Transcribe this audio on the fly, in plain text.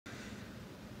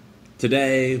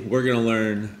Today, we're going to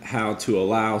learn how to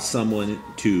allow someone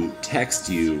to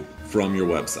text you from your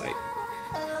website.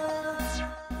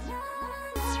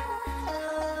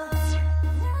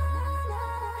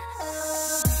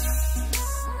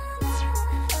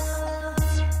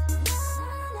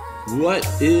 What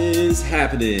is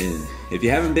happening? If you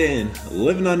haven't been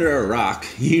living under a rock,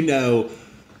 you know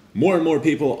more and more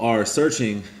people are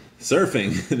surfing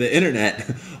the internet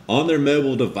on their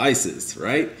mobile devices,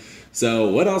 right? So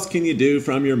what else can you do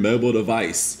from your mobile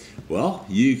device? Well,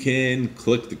 you can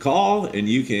click the call and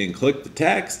you can click the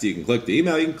text, you can click the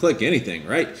email, you can click anything,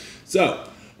 right? So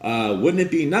wouldn't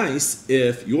it be nice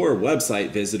if your website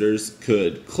visitors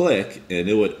could click and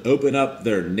it would open up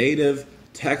their native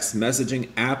text messaging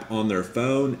app on their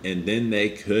phone, and then they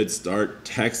could start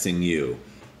texting you?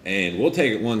 And we'll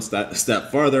take it one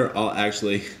step farther. I'll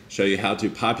actually show you how to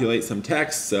populate some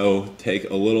text, so take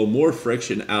a little more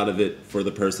friction out of it for the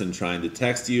person trying to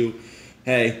text you.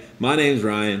 Hey, my name's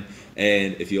Ryan,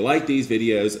 and if you like these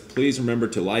videos, please remember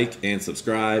to like and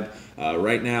subscribe.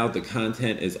 Right now, the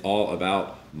content is all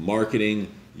about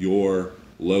marketing your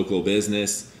local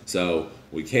business. So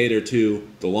we cater to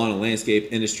the lawn and landscape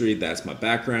industry. That's my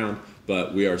background.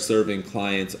 But we are serving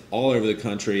clients all over the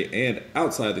country and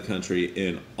outside the country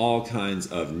in all kinds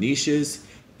of niches,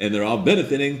 and they're all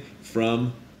benefiting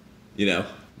from,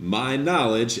 my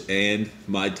knowledge and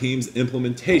my team's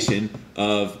implementation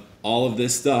of all of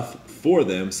this stuff for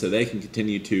them so they can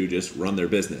continue to just run their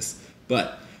business.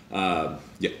 But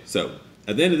so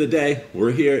at the end of the day,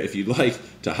 we're here. If you'd like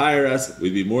to hire us,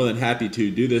 we'd be more than happy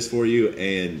to do this for you,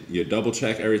 and you double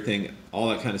check everything, all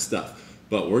that kind of stuff.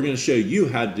 But we're going to show you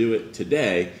how to do it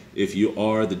today if you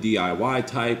are the DIY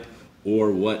type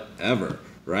or whatever,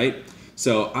 right?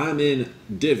 So I'm in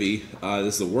Divi.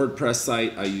 This is a WordPress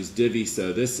site. I use Divi,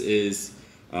 so this is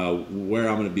where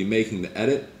I'm going to be making the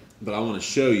edit. But I want to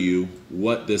show you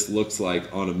what this looks like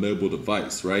on a mobile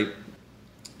device, right?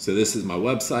 So this is my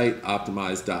website,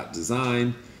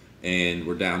 optimize.design, and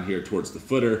we're down here towards the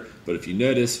footer. But if you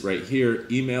notice right here,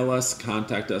 email us,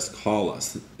 contact us, call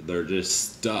us. They're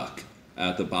just stuck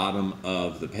at the bottom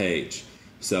of the page.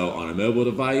 So on a mobile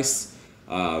device,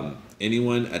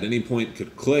 anyone at any point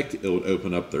could click, it would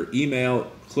open up their email,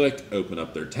 click, open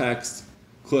up their text,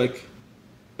 click,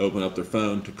 open up their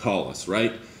phone to call us,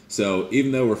 right? So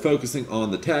even though we're focusing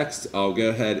on the text, I'll go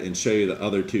ahead and show you the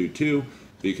other two too,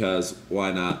 because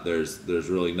why not? There's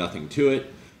really nothing to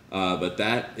it, but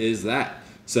that is that.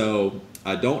 So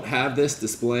I don't have this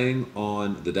displaying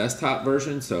on the desktop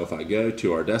version. So if I go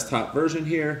to our desktop version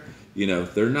here,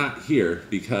 they're not here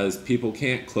because people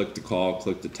can't click the call,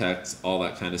 click the text, all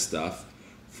that kind of stuff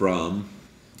from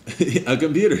a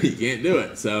computer. You can't do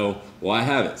it. So why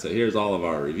have it? So here's all of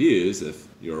our reviews. If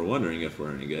you were wondering if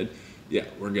we're any good. Yeah,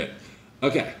 we're good.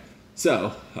 Okay.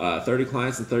 So 30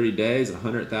 clients in 30 days,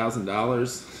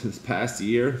 $100,000 this past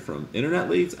year from internet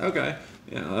leads. Okay.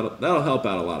 Yeah, that'll help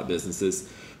out a lot of businesses.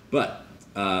 But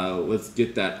let's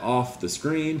get that off the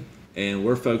screen. And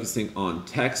we're focusing on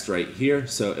text right here.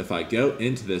 So if I go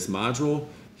into this module,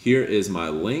 here is my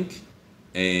link,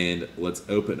 and let's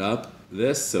open up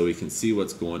this so we can see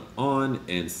what's going on.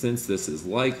 And since this is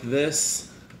like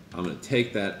this, I'm going to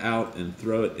take that out and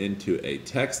throw it into a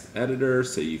text editor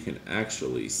so you can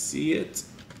actually see it.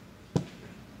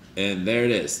 And there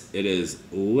it is. It is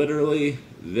literally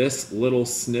this little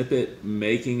snippet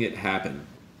making it happen.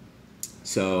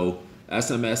 So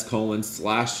SMS :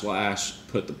 /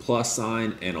 put the plus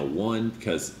sign and a 1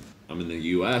 because I'm in the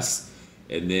US,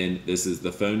 and then this is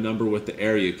the phone number with the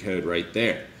area code right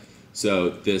there. So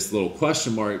this little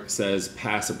question mark says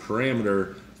pass a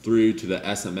parameter through to the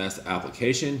SMS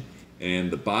application, and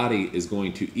the body is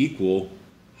going to equal,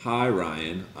 hi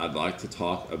Ryan, I'd like to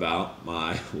talk about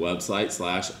my website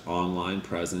 / online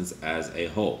presence as a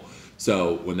whole.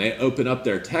 So when they open up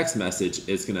their text message,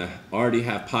 it's going to already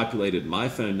have populated my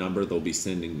phone number. They'll be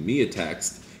sending me a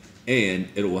text, and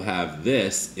it will have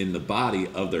this in the body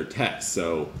of their text.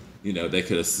 So, they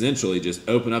could essentially just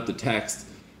open up the text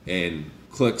and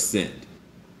click send.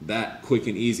 That quick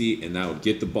and easy, and that would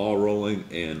get the ball rolling,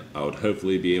 and I would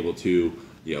hopefully be able to,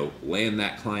 land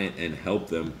that client and help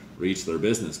them reach their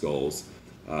business goals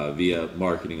via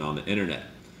marketing on the internet.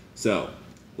 So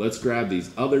let's grab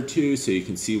these other two so you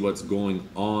can see what's going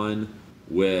on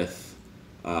with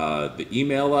the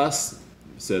email us.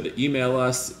 So the email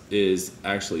us is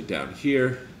actually down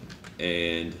here,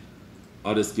 and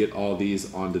I'll just get all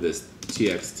these onto this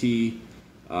TXT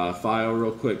file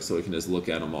real quick so we can just look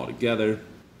at them all together.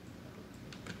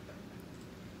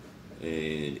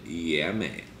 And yeah,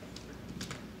 man.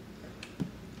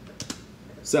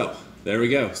 So there we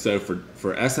go. So for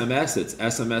SMS, it's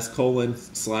SMS :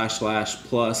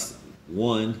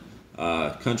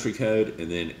 //+1 country code, and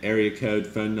then area code,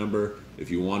 phone number. If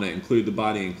you want to include the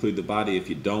body, include the body. If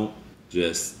you don't,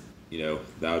 just, that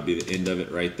would be the end of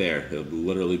it right there. It'll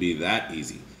literally be that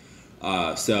easy.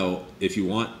 So if you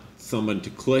want someone to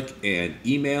click an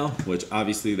email, which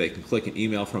obviously they can click an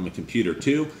email from a computer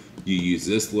too, you use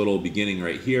this little beginning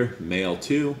right here, mail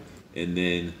to, and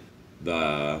then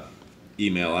the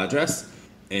email address.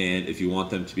 And if you want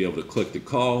them to be able to click the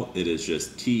call, it is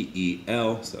just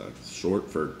TEL, so short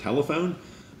for telephone,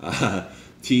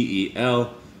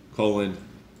 TEL :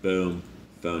 boom,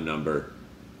 phone number,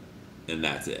 and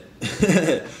that's it.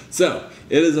 So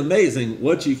it is amazing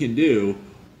what you can do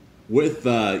with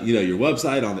your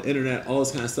website, on the internet, all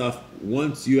this kind of stuff.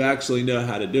 Once you actually know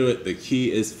how to do it, the key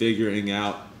is figuring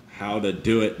out how to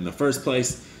do it in the first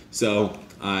place. So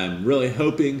I'm really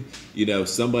hoping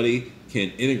somebody can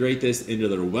integrate this into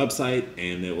their website,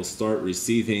 and they will start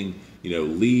receiving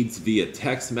leads via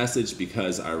text message,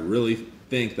 because I really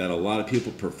think that a lot of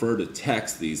people prefer to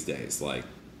text these days. Like,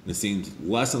 it seems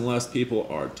less and less people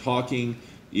are talking,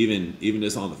 even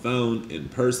just on the phone, in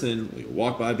person. We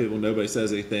walk by people, nobody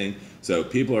says anything. So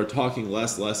people are talking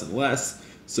less and less.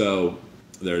 So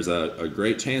there's a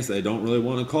great chance they don't really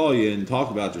want to call you and talk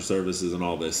about your services and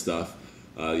all this stuff.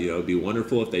 It'd be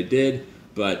wonderful if they did,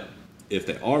 but if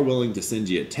they are willing to send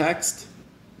you a text,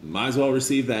 you might as well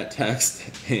receive that text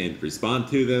and respond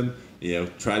to them.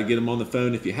 Try to get them on the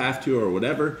phone if you have to, or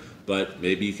whatever. But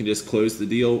maybe you can just close the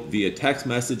deal via text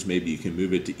message. Maybe you can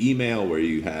move it to email, where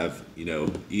you have,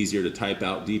 easier to type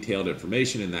out detailed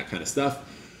information and that kind of stuff.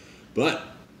 But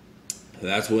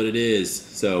that's what it is.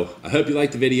 So I hope you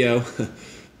liked the video.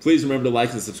 Please remember to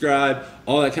like and subscribe,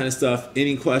 all that kind of stuff.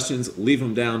 Any questions, leave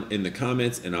them down in the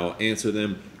comments and I'll answer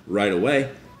them right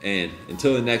away. And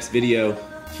until the next video,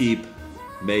 keep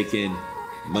making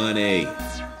money.